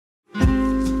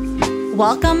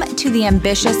Welcome to the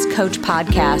Ambitious Coach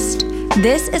Podcast.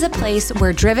 This is a place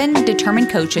where driven, determined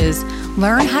coaches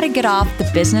learn how to get off the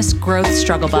business growth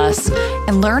struggle bus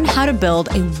and learn how to build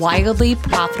a wildly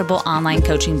profitable online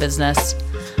coaching business.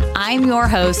 I'm your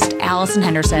host, Allison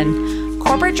Henderson,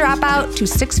 corporate dropout to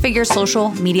six-figure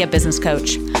social media business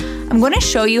coach. I'm going to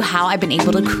show you how I've been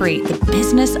able to create the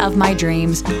business of my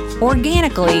dreams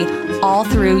organically, all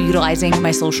through utilizing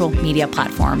my social media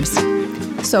platforms.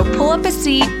 So pull up a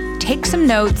seat, take some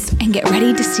notes, and get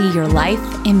ready to see your life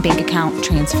and bank account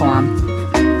transform.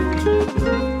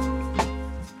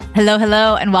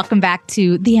 Hello, and welcome back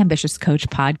to the Ambitious Coach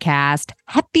Podcast.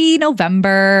 Happy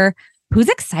November. Who's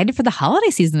excited for the holiday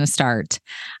season to start?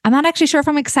 I'm not actually sure if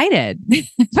I'm excited,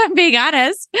 if I'm being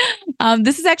honest.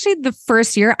 This is actually the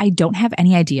first year I don't have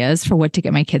any ideas for what to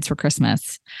get my kids for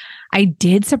Christmas. I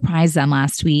did surprise them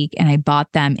last week and I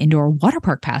bought them indoor water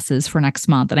park passes for next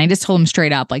month. And I just told them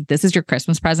straight up, like, this is your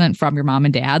Christmas present from your mom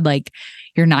and dad. Like,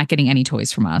 you're not getting any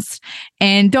toys from us.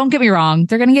 And don't get me wrong,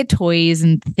 they're going to get toys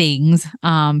and things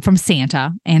from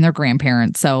Santa and their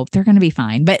grandparents. So they're going to be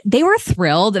fine. But they were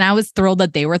thrilled. And I was thrilled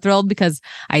that they were thrilled because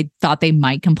I thought they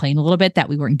might complain a little bit that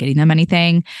we weren't getting them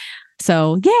anything.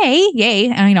 So yay.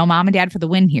 And, mom and dad for the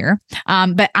win here.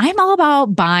 But I'm all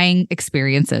about buying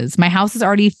experiences. My house is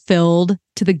already filled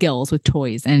to the gills with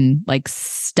toys and like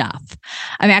stuff.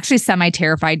 I'm actually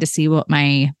semi-terrified to see what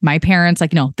my parents,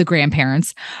 the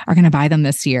grandparents, are going to buy them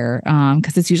this year.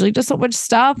 Because it's usually just so much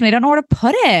stuff and I don't know where to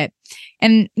put it.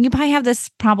 And you probably have this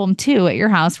problem too at your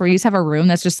house where you just have a room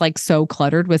that's just like so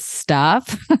cluttered with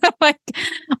stuff.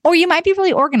 Or you might be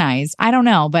really organized. I don't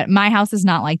know, but my house is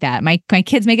not like that. My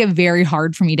kids make it very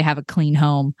hard for me to have a clean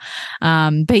home.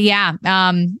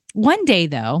 One day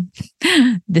though,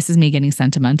 this is me getting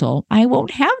sentimental, I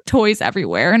won't have toys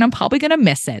everywhere and I'm probably going to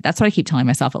miss it. That's what I keep telling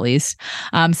myself at least.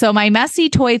 So my messy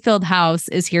toy-filled house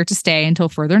is here to stay until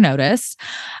further notice.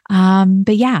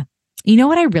 You know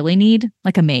what I really need?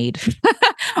 Like a maid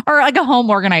or like a home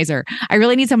organizer. I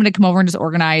really need someone to come over and just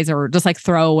organize or just like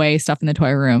throw away stuff in the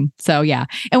toy room. So yeah.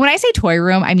 And when I say toy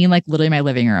room, I mean like literally my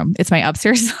living room. It's my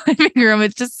upstairs living room.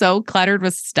 It's just so cluttered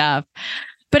with stuff.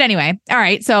 But anyway, all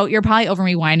right. So you're probably over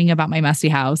me whining about my messy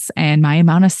house and my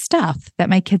amount of stuff that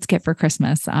my kids get for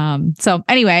Christmas. So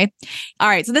anyway, all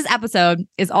right. So this episode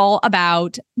is all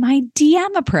about my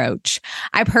DM approach.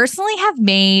 I personally have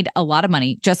made a lot of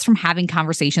money just from having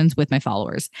conversations with my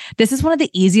followers. This is one of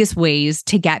the easiest ways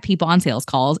to get people on sales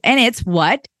calls, and it's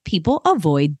what people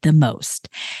avoid the most.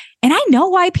 And I know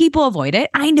why people avoid it.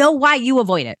 I know why you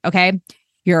avoid it. Okay.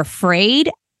 You're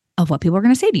afraid of what people are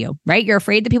going to say to you, right? You're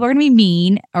afraid that people are going to be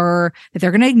mean or that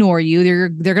they're going to ignore you.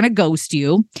 They're going to ghost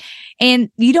you. And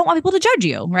you don't want people to judge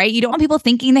you, right? You don't want people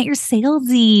thinking that you're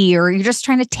salesy or you're just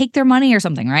trying to take their money or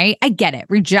something, right? I get it.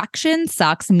 Rejection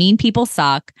sucks. Mean people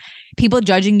suck. People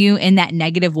judging you in that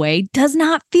negative way does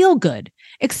not feel good,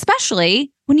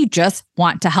 especially when you just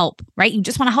want to help, right? You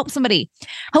just want to help somebody.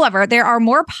 However, there are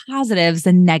more positives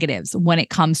than negatives when it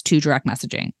comes to direct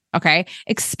messaging. Okay.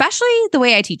 Especially the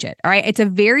way I teach it. All right. It's a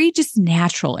very just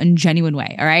natural and genuine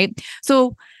way. All right.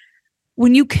 So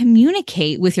when you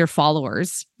communicate with your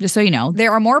followers, just so you know,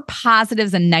 there are more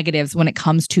positives than negatives when it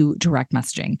comes to direct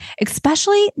messaging,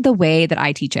 especially the way that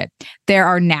I teach it. There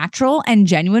are natural and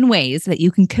genuine ways that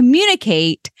you can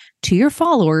communicate to your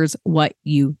followers what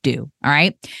you do. All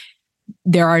right.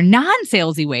 There are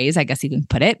non-salesy ways, I guess you can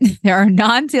put it. There are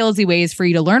non-salesy ways for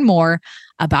you to learn more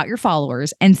about your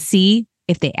followers and see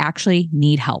if they actually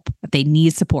need help, if they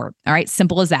need support. All right.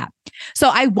 Simple as that. So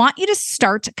I want you to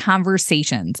start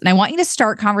conversations, and I want you to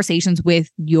start conversations with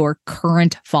your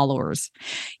current followers.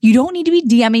 You don't need to be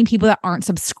DMing people that aren't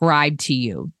subscribed to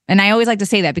you. And I always like to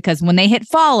say that because when they hit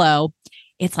follow,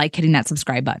 it's like hitting that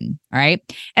subscribe button. All right.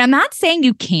 And I'm not saying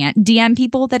you can't DM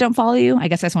people that don't follow you. I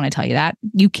guess I just want to tell you that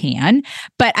you can,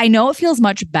 but I know it feels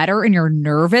much better in your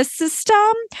nervous system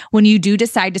when you do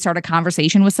decide to start a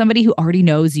conversation with somebody who already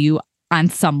knows you on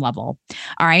some level.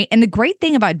 All right. And the great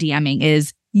thing about DMing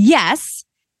is, yes,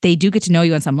 they do get to know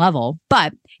you on some level,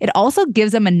 but it also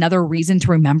gives them another reason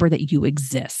to remember that you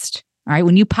exist. All right.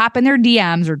 When you pop in their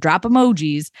DMs or drop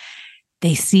emojis,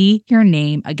 they see your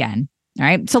name again. All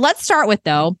right. So let's start with,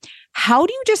 though, how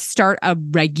do you just start a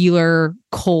regular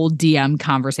cold DM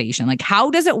conversation? Like,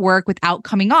 how does it work without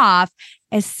coming off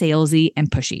as salesy and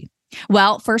pushy?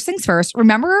 Well, first things first,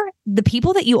 remember the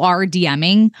people that you are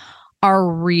DMing are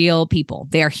real people.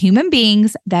 They are human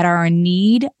beings that are in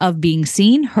need of being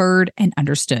seen, heard, and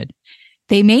understood.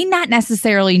 They may not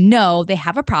necessarily know they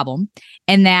have a problem,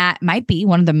 and that might be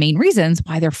one of the main reasons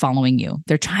why they're following you.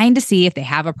 They're trying to see if they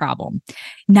have a problem.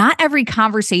 Not every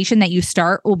conversation that you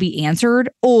start will be answered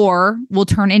or will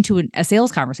turn into a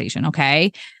sales conversation,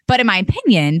 okay? But in my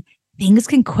opinion, things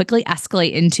can quickly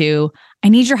escalate into, I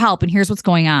need your help and here's what's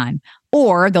going on.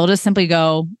 Or they'll just simply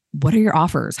go, what are your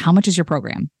offers? How much is your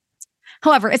program?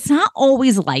 However, it's not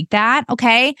always like that,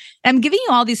 okay? I'm giving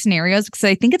you all these scenarios because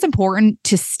I think it's important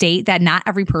to state that not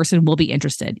every person will be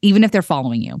interested, even if they're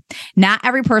following you. Not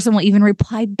every person will even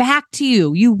reply back to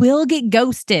you. You will get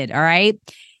ghosted, all right?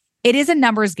 It is a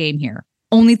numbers game here.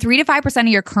 Only 3 to 5% of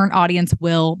your current audience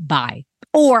will buy.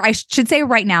 Or I should say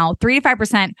right now, 3 to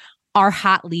 5% are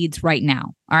hot leads right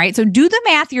now. All right. So do the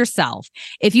math yourself.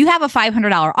 If you have a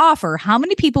 $500 offer, how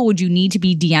many people would you need to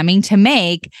be DMing to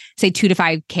make, say, 2 to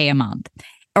 5K a month?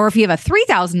 Or if you have a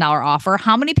 $3,000 offer,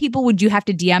 how many people would you have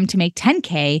to DM to make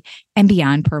 10K and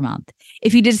beyond per month?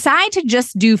 If you decide to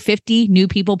just do 50 new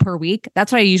people per week,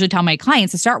 that's what I usually tell my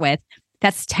clients to start with.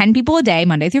 That's 10 people a day,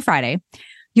 Monday through Friday.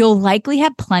 You'll likely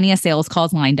have plenty of sales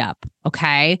calls lined up.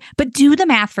 Okay. But do the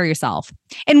math for yourself.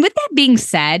 And with that being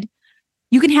said,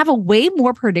 you can have a way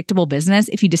more predictable business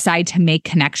if you decide to make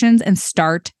connections and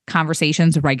start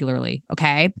conversations regularly,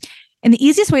 okay? And the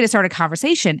easiest way to start a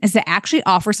conversation is to actually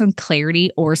offer some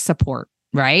clarity or support,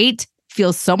 right?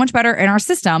 Feels so much better in our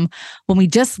system when we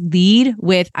just lead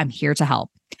with, I'm here to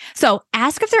help. So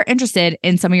ask if they're interested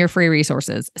in some of your free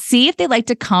resources. See if they'd like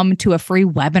to come to a free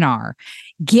webinar.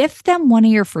 Gift them one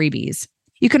of your freebies.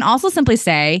 You can also simply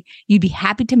say you'd be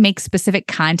happy to make specific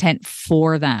content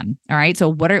for them. All right. So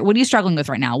what are you struggling with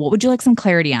right now? What would you like some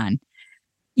clarity on?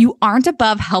 You aren't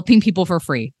above helping people for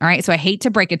free. All right. So I hate to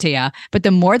break it to you, but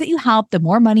the more that you help, the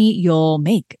more money you'll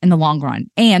make in the long run.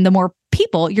 And the more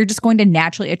people you're just going to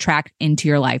naturally attract into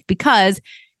your life because,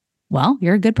 well,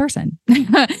 you're a good person.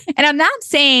 And I'm not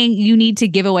saying you need to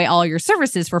give away all your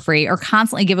services for free or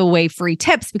constantly give away free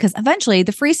tips because eventually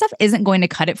the free stuff isn't going to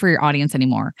cut it for your audience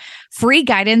anymore. Free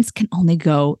guidance can only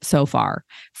go so far.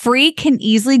 Free can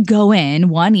easily go in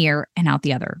one ear and out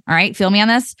the other. All right. Feel me on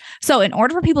this? So in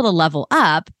order for people to level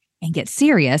up and get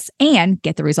serious and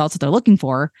get the results that they're looking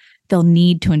for, they'll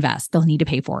need to invest. They'll need to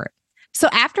pay for it. So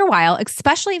after a while,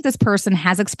 especially if this person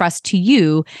has expressed to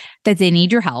you that they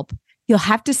need your help, you'll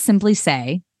have to simply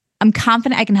say, I'm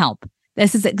confident I can help.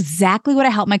 This is exactly what I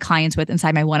help my clients with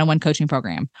inside my one-on-one coaching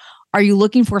program. Are you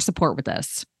looking for support with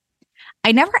this?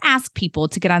 I never ask people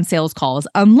to get on sales calls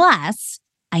unless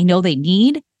I know they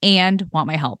need and want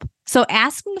my help. So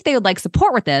asking if they would like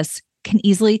support with this can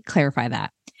easily clarify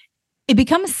that. It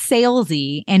becomes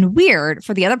salesy and weird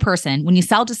for the other person when you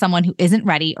sell to someone who isn't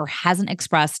ready or hasn't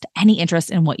expressed any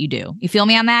interest in what you do. You feel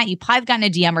me on that? You probably have gotten a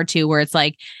DM or two where it's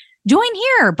like, join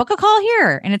here, book a call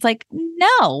here. And it's like,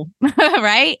 no,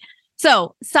 right?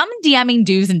 So some DMing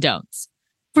do's and don'ts.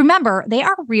 Remember, they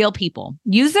are real people.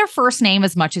 Use their first name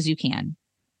as much as you can.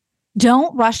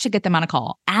 Don't rush to get them on a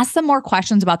call. Ask them more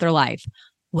questions about their life.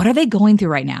 What are they going through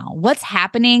right now? What's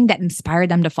happening that inspired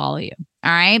them to follow you?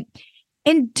 All right.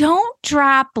 And don't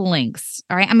drop links.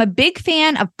 All right. I'm a big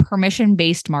fan of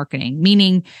permission-based marketing,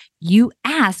 meaning you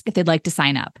ask if they'd like to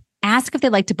sign up. Ask if they'd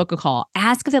like to book a call.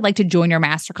 Ask if they'd like to join your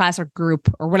masterclass or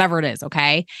group or whatever it is.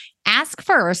 Okay. Ask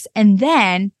first, and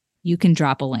then you can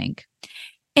drop a link.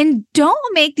 And don't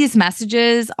make these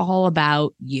messages all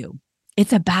about you.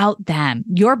 It's about them.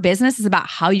 Your business is about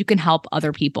how you can help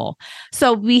other people.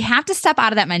 So we have to step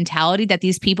out of that mentality that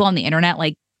these people on the internet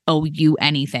like owe you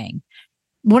anything.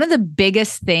 One of the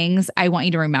biggest things I want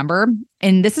you to remember,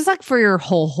 and this is like for your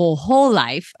whole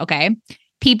life, okay?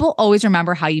 People always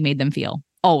remember how you made them feel.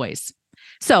 Always.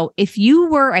 So if you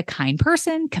were a kind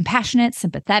person, compassionate,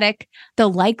 sympathetic,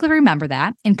 they'll likely remember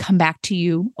that and come back to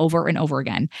you over and over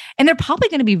again. And they're probably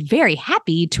going to be very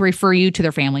happy to refer you to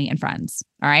their family and friends.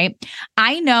 All right.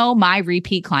 I know my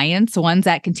repeat clients, the ones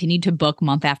that continue to book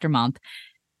month after month,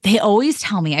 they always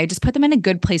tell me I just put them in a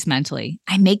good place mentally.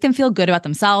 I make them feel good about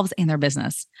themselves and their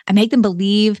business. I make them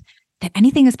believe that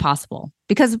anything is possible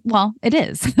because, well, it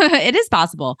is. It is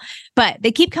possible. But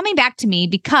they keep coming back to me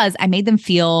because I made them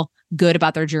feel good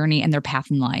about their journey and their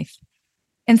path in life.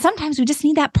 And sometimes we just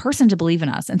need that person to believe in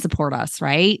us and support us,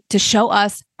 right? To show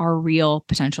us our real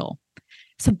potential.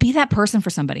 So be that person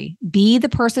for somebody. Be the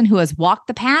person who has walked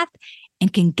the path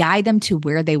and can guide them to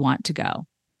where they want to go.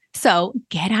 So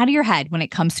get out of your head when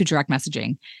it comes to direct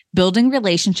messaging. Building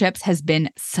relationships has been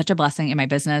such a blessing in my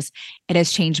business. It has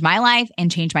changed my life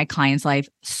and changed my clients' life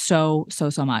so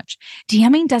much.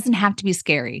 DMing doesn't have to be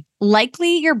scary.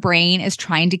 Likely your brain is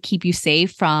trying to keep you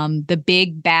safe from the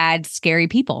big, bad, scary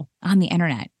people on the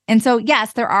internet. And so,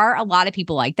 yes, there are a lot of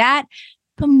people like that,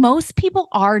 But most people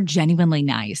are genuinely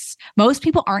nice. Most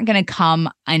people aren't going to come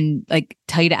and like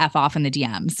tell you to F off in the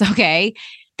DMs, okay?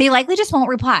 They likely just won't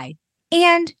reply.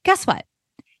 And guess what?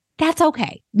 That's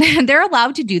okay. They're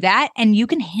allowed to do that and you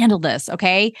can handle this,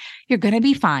 okay? You're going to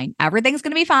be fine. Everything's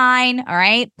going to be fine, all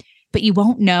right? But you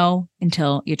won't know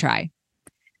until you try.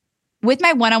 With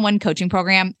my one-on-one coaching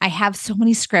program, I have so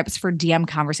many scripts for DM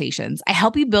conversations. I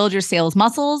help you build your sales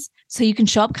muscles so you can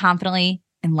show up confidently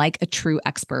and like a true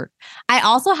expert. I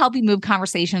also help you move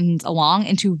conversations along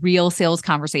into real sales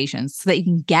conversations so that you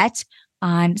can get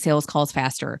on sales calls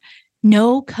faster.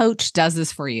 No coach does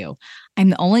this for you. I'm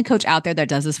the only coach out there that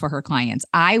does this for her clients.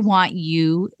 I want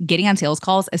you getting on sales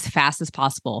calls as fast as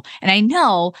possible. And I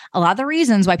know a lot of the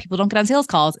reasons why people don't get on sales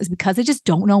calls is because they just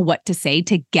don't know what to say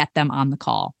to get them on the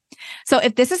call. So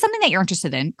if this is something that you're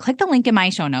interested in, click the link in my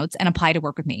show notes and apply to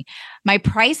work with me. My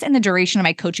price and the duration of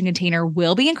my coaching container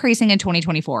will be increasing in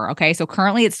 2024. Okay. So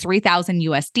currently it's $3,000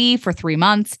 USD for 3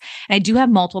 months. And I do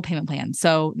have multiple payment plans.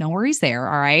 So no worries there.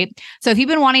 All right. So if you've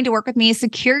been wanting to work with me,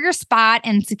 secure your spot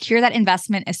and secure that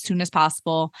investment as soon as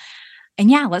possible. And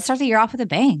yeah, let's start the year off with a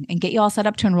bang and get you all set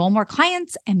up to enroll more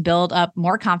clients and build up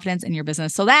more confidence in your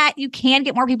business so that you can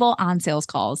get more people on sales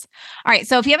calls. All right.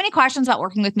 So if you have any questions about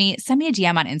working with me, send me a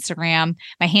DM on Instagram.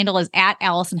 My handle is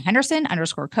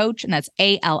 @AllisonHenderson_coach. And that's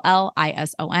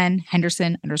ALLISON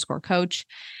Henderson_coach.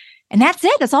 And that's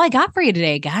it. That's all I got for you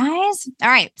today, guys. All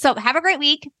right. So have a great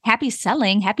week. Happy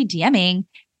selling, happy DMing.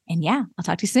 And yeah, I'll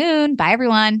talk to you soon. Bye,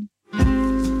 everyone.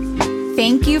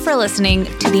 Thank you for listening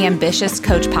to the Ambitious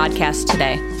Coach podcast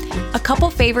today. A couple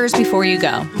favors before you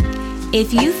go.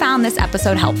 If you found this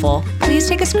episode helpful, please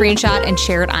take a screenshot and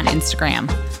share it on Instagram.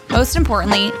 Most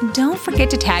importantly, don't forget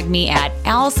to tag me at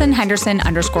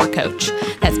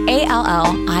AllisonHenderson_coach. That's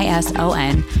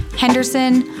ALLISON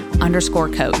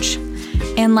Henderson_coach.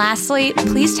 And lastly,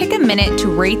 please take a minute to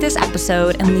rate this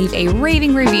episode and leave a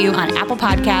raving review on Apple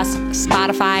Podcasts,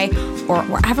 Spotify, or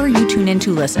wherever you tune in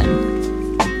to listen.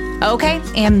 Okay,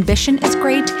 ambition is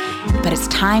great, but it's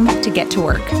time to get to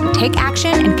work. Take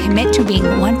action and commit to being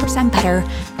 1% better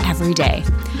every day.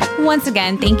 Once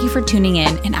again, thank you for tuning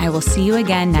in, and I will see you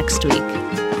again next week.